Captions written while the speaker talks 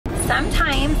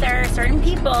sometimes there are certain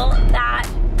people that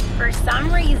for some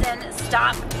reason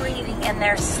stop breathing in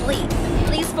their sleep.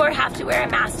 These 4 have to wear a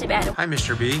mask to bed. Hi,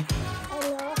 Mr. B.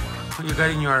 Hello. You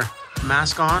getting your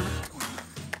mask on?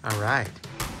 All right.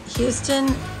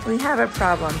 Houston, we have a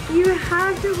problem. You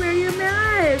have to wear your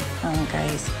mask. Oh,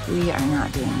 guys, we are not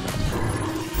doing good.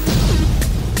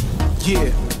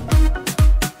 Yeah.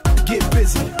 Get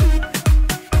busy.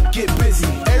 Get busy.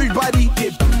 Everybody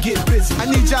get busy. I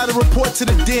need y'all to report to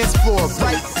the dance floor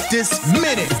right this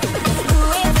minute.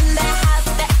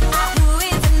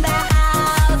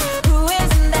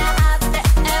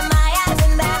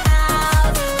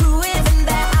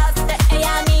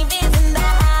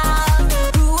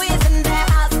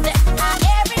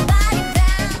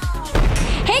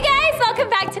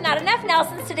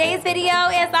 Today's video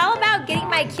is all about getting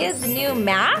my kids new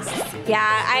masks.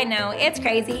 Yeah, I know, it's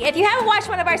crazy. If you haven't watched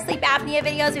one of our sleep apnea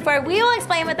videos before, we will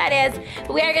explain what that is.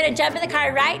 But we are gonna jump in the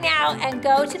car right now and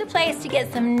go to the place to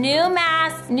get some new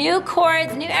masks, new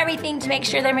cords, new everything to make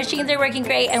sure their machines are working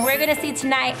great. And we're gonna see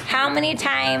tonight how many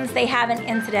times they have an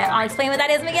incident. I'll explain what that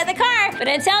is when we get in the car. But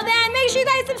until then, make sure you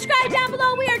guys subscribe down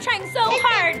below. We are trying so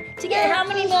hard to get how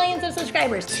many millions of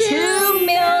subscribers? 2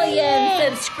 million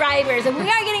subscribers. And we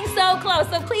are getting so close.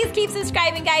 So please keep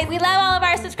subscribing, guys. We love all of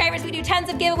our subscribers. We do tons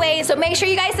of giveaways. So make sure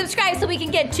you guys subscribe so we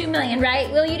can get 2 million, right?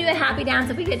 Will you do a happy dance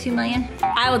if we get 2 million?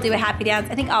 I will do a happy dance.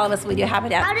 I think all of us will do a happy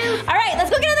dance. All right, let's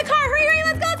go get in the car. Hurry,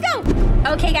 let's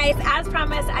go. Okay, guys, as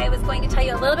promised, I was going to tell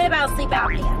you a little bit about sleep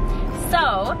apnea.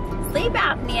 So, sleep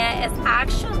apnea is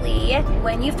actually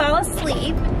when you fall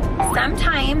asleep,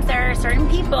 sometimes there are certain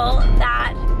people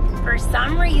that for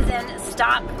some reason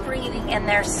stop breathing in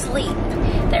their sleep.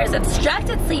 There's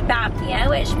obstructed sleep apnea,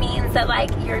 which means that like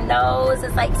your nose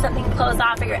is like something closed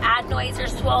off or your adenoids are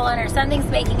swollen or something's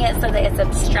making it so that it's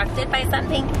obstructed by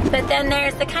something. But then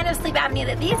there's the kind of sleep apnea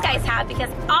that these guys have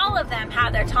because all of them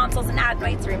have their tonsils and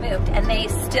adenoids removed and they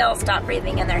still stop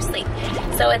breathing in their sleep.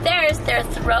 So with theirs, their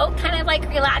throat kind of like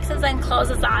relaxes and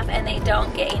closes off and they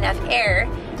don't get enough air.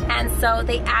 And so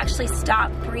they actually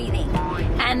stop breathing.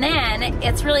 And then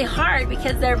it's really hard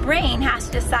because their brain has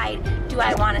to decide, do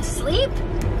I want to sleep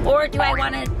or do I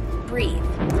want to breathe?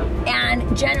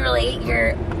 And generally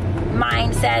your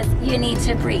mind says you need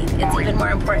to breathe. It's even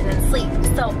more important than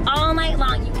sleep. So all night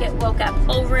long you get woke up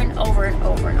over and over and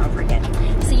over and over again.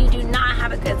 So you do not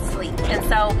have a good sleep. And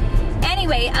so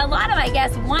anyway, a lot of, I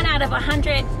guess, 1 out of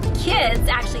 100 kids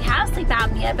actually have sleep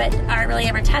apnea but aren't really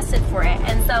ever tested for it.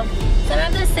 And so some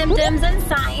of the symptoms and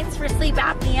signs for sleep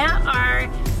apnea are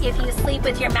if you sleep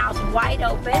with your mouth wide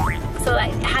open. So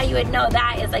like how you would know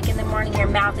that is like in the morning your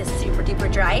mouth is super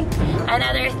duper dry.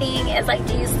 Another thing is like,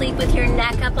 do you sleep with your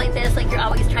neck up like this, like you're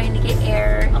always trying to get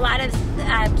air? A lot of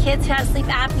kids who have sleep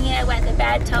apnea wet the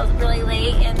bed till really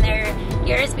late in their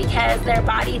years because their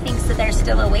body thinks that they're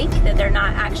still awake, that they're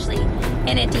not actually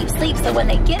in a deep sleep. So when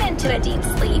they get into a deep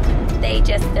sleep,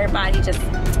 their body just,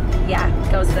 yeah,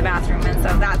 goes to the bathroom. And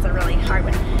so that's a really hard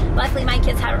one. Luckily, my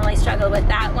kids haven't really struggled with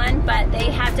that one, but they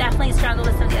have definitely struggled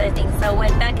with some of the other things. So when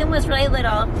Beckham was really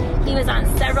little, he was on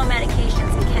several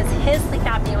medications because his sleep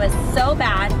apnea was so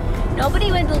bad.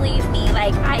 Nobody would believe me.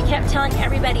 Like, I kept telling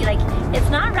everybody, like, it's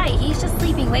not right. He's just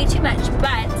sleeping way too much.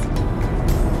 But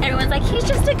everyone's like, he's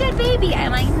just a good baby.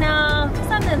 I'm like, no,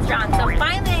 something's wrong. So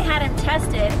finally I had him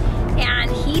tested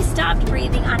and he stopped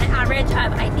breathing on an average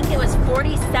of, I think it was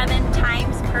 47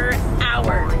 times per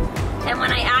hour. And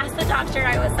when I asked the doctor,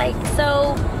 I was like,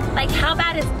 so, like, how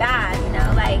bad is bad? You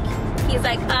know, like, he's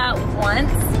like,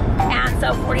 once. And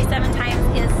so 47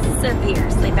 times is severe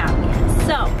sleep apnea.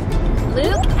 So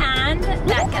Luke and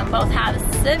Beckham both have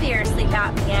severe sleep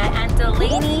apnea, and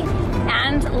DeLayNee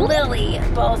and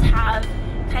LiLee both have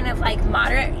kind of like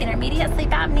moderate intermediate sleep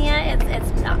apnea.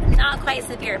 It's not quite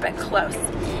severe, but close.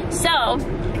 So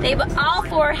they all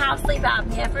 4 have sleep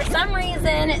apnea. For some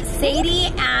reason,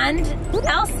 SaiDee and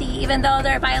Elsie, even though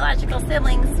they're biological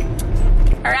siblings,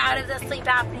 are out of the sleep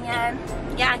apnea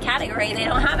category. They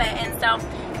don't have it, and so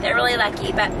they're really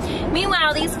lucky. But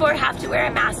meanwhile, these 4 have to wear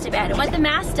a mask to bed. And what the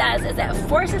mask does is it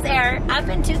forces air up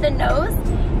into the nose,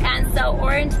 and so,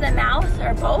 or into the mouth,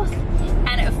 or both.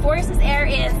 And it forces air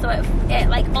in, so it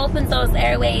like opens those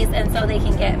airways, and so they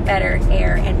can get better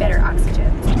air and better oxygen.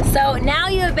 So now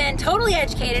you have been totally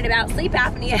educated about sleep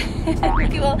apnea.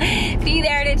 You will be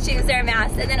there to choose their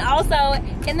mask. And then also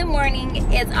in the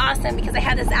morning, it's awesome because I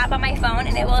have this app on my phone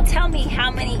and it will tell me how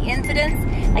many incidents,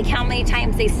 like how many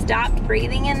times they stopped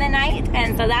breathing in the night.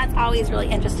 And so that's always really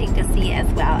interesting to see as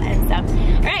well. And so,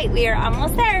 all right, we are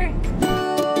almost there.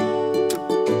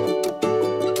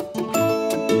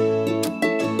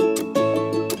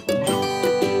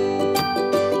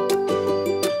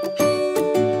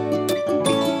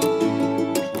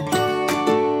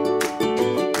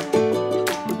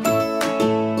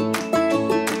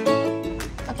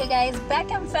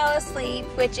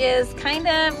 which is kind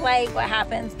of like what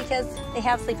happens because they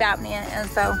have sleep apnea, and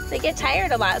so they get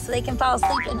tired a lot, so they can fall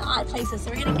asleep in odd places. So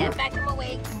we're gonna get back them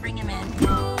awake and bring them in.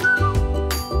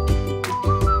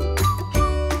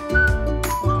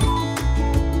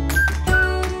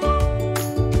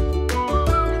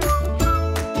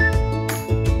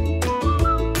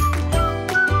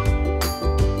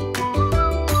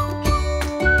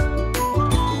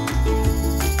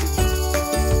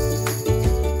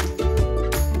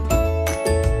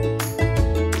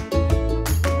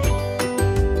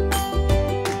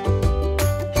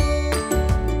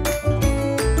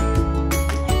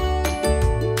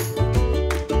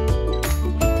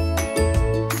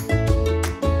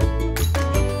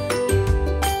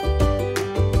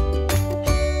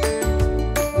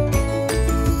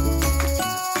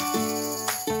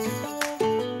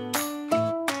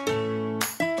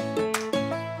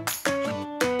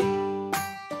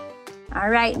 All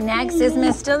right, next is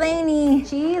Miss DeLayNee.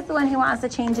 She's the one who wants to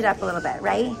change it up a little bit,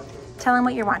 right? Tell them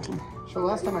what you're wanting. So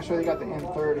last time I showed you got the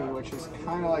N30, which is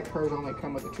kind of like hers, only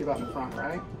come with the tube out in the front,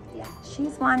 right? Yeah.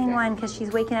 She's wanting one because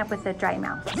she's waking up with a dry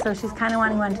mouth. So she's kind of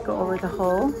wanting one to go over the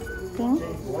whole thing.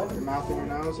 Your mouth and your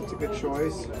nose, it's a good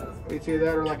choice. It's either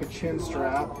that or like a chin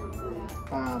strap.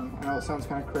 I know it sounds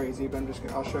kind of crazy, but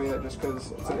I'll show you that just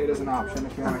because it is an option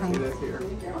if you want to see this here.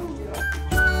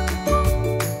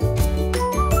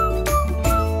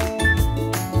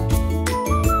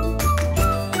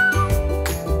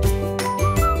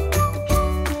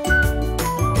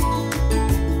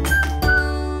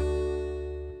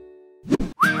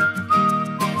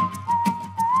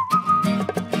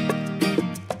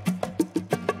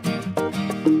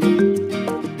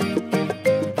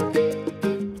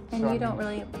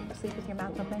 Sleep with your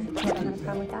mouth open. You don't have a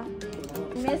problem with that?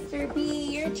 Mr. B,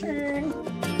 your turn. Do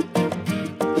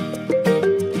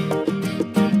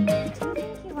you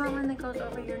think you want one that goes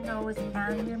over your nose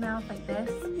and your mouth like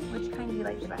this? Which kind do you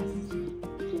like the best?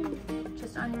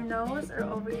 Just on your nose or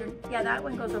over your... Yeah, that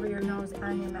one goes over your nose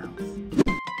and your mouth.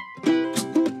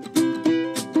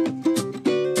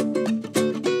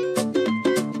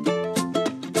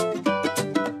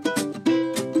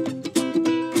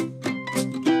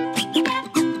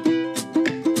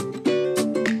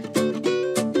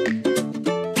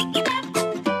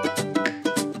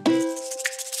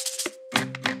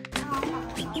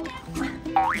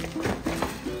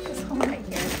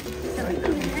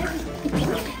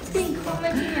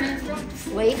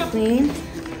 Wait, clean.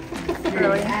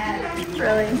 Really,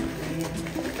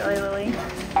 Lily.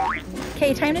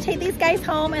 Okay, time to take these guys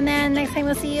home, and then next time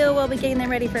we'll see you, we'll be getting them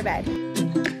ready for bed.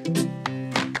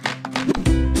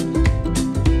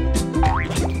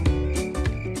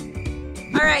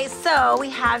 All right, so we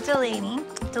have DeLayNee.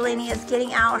 DeLayNee is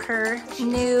getting out her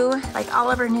new, like all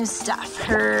of her new stuff.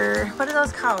 Her, what are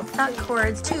those called? Not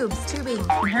cords, tubing.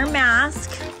 And her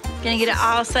mask. Gonna get it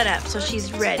all set up so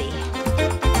she's ready.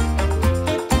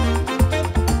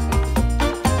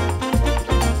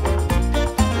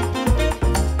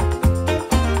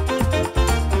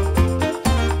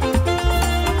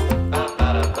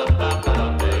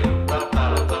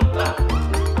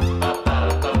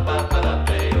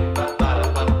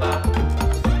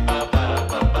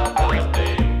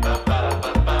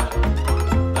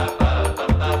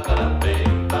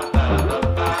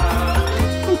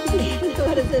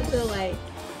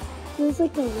 Feels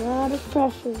like a lot of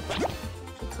pressure.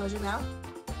 Close your mouth.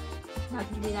 Now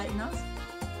can you breathe out your nose?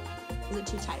 Is it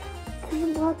too tight?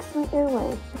 Cushion blocks my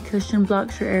airway. Cushion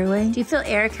blocks your airway. Do you feel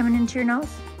air coming into your nose?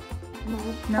 No.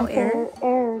 No air?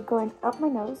 Air going up my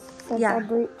nose since Yeah.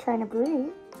 I'm trying to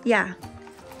breathe. Yeah.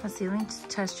 Let's see, let me just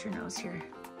test your nose here.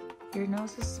 Your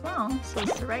nose is small, so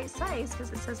it's the right size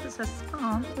because it says this is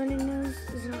small. My nose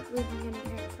is not breathing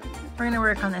any air from it. We're gonna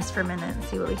work on this for a minute and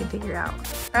see what we can figure out.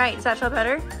 All right, does that feel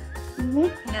better?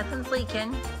 Mm-hmm. Nothing's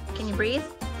leaking. Can you breathe?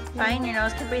 Fine, your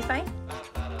nose can breathe fine?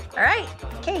 All right,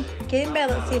 okay, get in bed.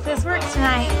 Let's see if this works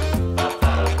tonight.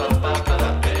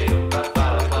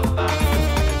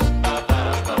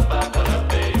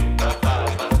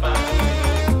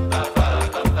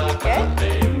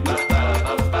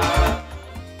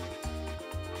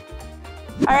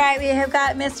 All right, we have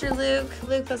got Mr. Luke.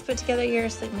 Luke, let's put together your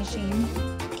sleep machine.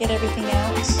 Get everything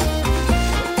out.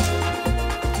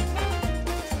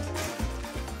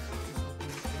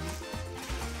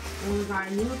 And we got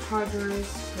new chargers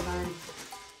so then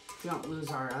we don't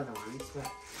lose our other ones.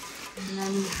 And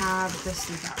then we have the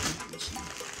sleep apnea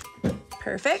machine.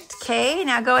 Perfect. Okay,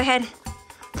 now go ahead.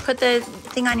 Put the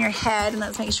thing on your head and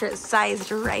let's make sure it's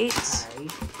sized right.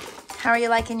 How are you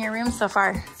liking your room so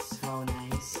far? So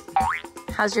nice.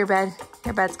 How's your bed?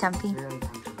 Your bed's comfy? Really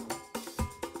comfortable.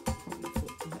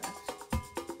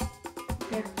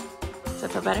 Good.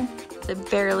 feel better? Is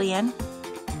it barely in?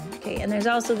 Okay, and there's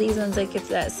also these ones, like if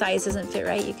that size doesn't fit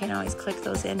right, you can always click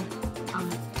those in.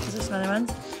 Those are some other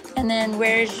ones. And then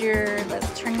where's your,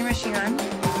 let's turn your machine on.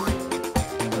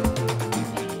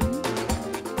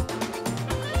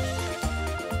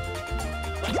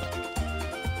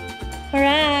 All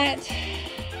right.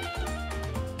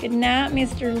 Good night,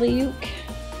 Mr. Luke.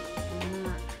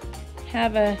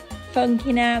 Have a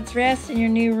funky night's rest in your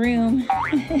new room.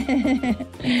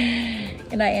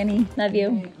 Good night, Annie. Love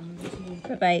you.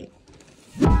 Bye-bye.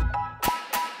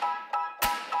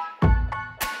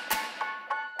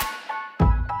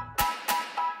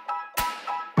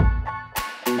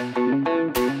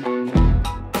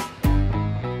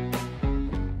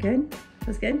 Good?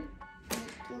 That's good?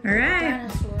 All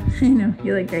right. I know,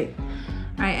 you look great.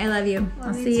 All right, I love you.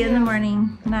 I'll see you in the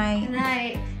morning. Night. Good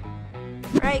night.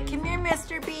 All right, come here,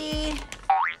 Mr. B.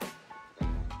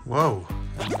 Whoa.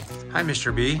 Hi,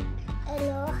 Mr. B.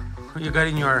 Hello. You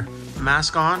got your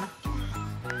mask on?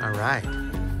 All right.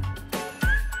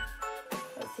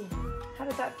 Let's see. How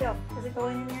does that feel? Is it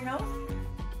going in your nose?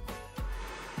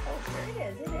 Oh, sure it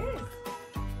is. It is.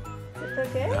 Does it feel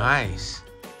good? Nice.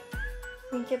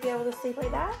 Think you'll be able to sleep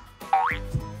like that?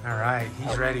 All right,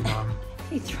 he's ready, Mom.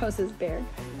 He throws his bear.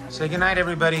 Say goodnight,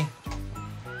 everybody.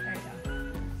 There you go.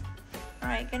 All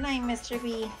right, good night, Mr.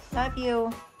 B. Love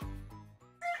you.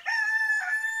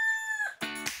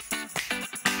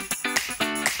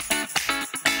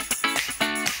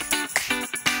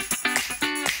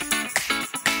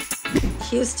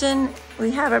 Houston,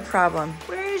 we have a problem.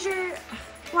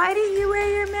 Why did you wear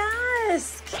your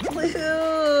mask?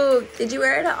 Luke, did you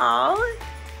wear it at all?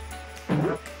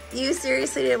 You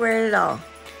seriously didn't wear it at all?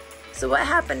 So what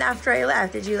happened after I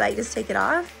left? Did you like just take it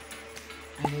off?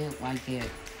 I didn't like it.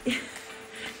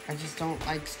 I just don't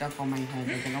like stuff on my head.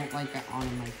 Like, I don't like it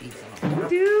on my face at all.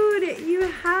 Dude, you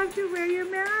have to wear your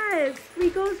mask. We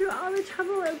go through all the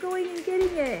trouble of going and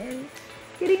getting it and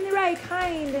getting the right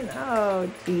kind. And oh,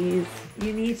 geez.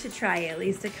 You need to try it at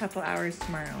least a couple hours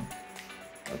tomorrow.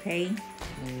 Okay?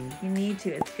 You need to.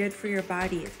 It's good for your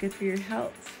body. It's good for your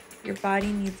health. Your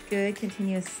body needs good,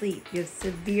 continuous sleep. You have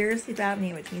severe sleep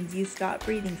apnea, which means you stop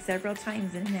breathing several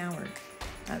times in an hour.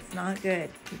 That's not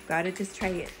good. You've got to just try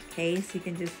it, okay? So you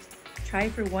can just try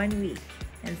for 1 week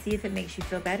and see if it makes you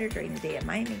feel better during the day. It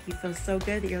might make you feel so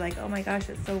good that you're like, oh my gosh,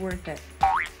 it's so worth it.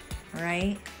 All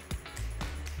right?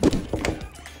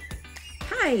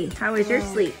 Hi, how was your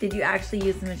sleep? Did you actually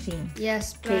use the machine?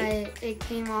 Yes, but it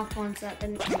came off once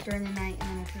during the night and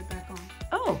then I put it back on.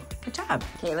 Oh, good job.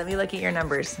 Okay, let me look at your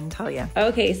numbers and tell you.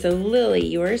 Okay, so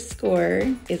LiLee, your score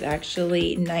is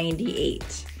actually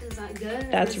 98. Is that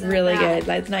good? That's really good.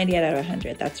 That's 90 out of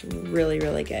 100. That's really,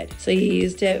 really good. So you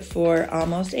used it for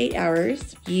almost 8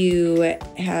 hours. You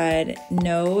had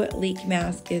no leak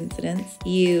mask incidents.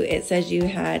 It says you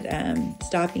had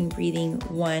stopping breathing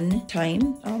 1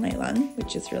 time all night long,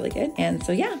 which is really good. And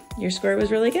so yeah, your score was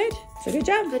really good. So good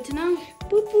job. Good to know.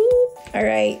 Boop, boop. All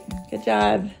right, good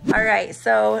job. All right,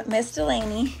 so Miss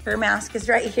DeLayNee, her mask is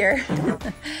right here. Do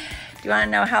you wanna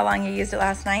know how long you used it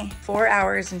last night? 4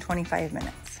 hours and 25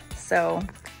 minutes. So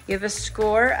you have a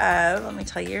score of, let me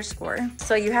tell you your score.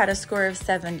 So you had a score of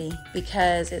 70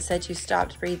 because it said you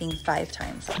stopped breathing 5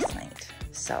 times last night.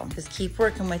 So just keep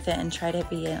working with it and try to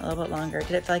be a little bit longer.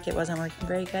 Did it feel like it wasn't working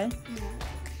very good? No,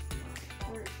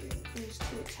 it was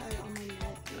too tight on my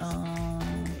neck. Oh,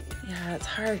 yeah, it's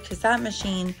hard because that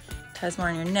machine has more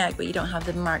on your neck, but you don't have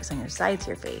the marks on your sides of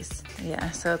your face. Yeah,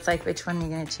 so it's like, which one are you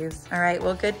gonna choose? All right,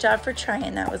 well, good job for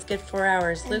trying. That was good 4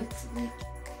 hours. Luke?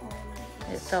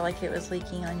 It felt like it was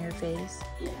leaking on your face.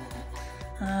 Yeah.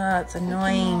 Oh, it's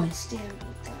annoying.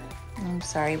 I'm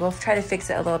sorry. We'll try to fix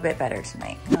it a little bit better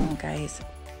tonight. Oh, guys.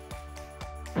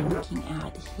 Looking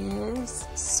at his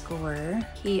score,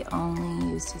 he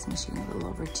only used his machine a little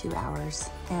over 2 hours.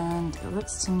 And it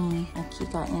looks to me like he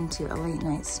got into a late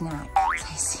night snack.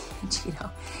 I see a Cheeto.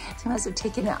 So he must have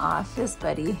taken it off this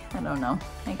buddy. I don't know.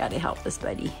 I got to help this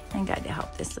buddy. I got to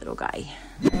help this little guy.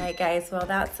 All right, guys. Well,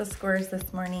 that's the scores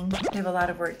this morning. We have a lot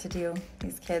of work to do.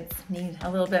 These kids need a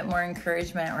little bit more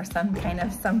encouragement or some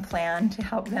plan to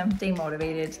help them stay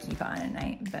motivated to keep on at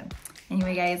night. But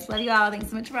anyway, guys, love you all. Thanks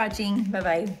so much for watching.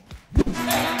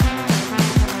 Bye-bye.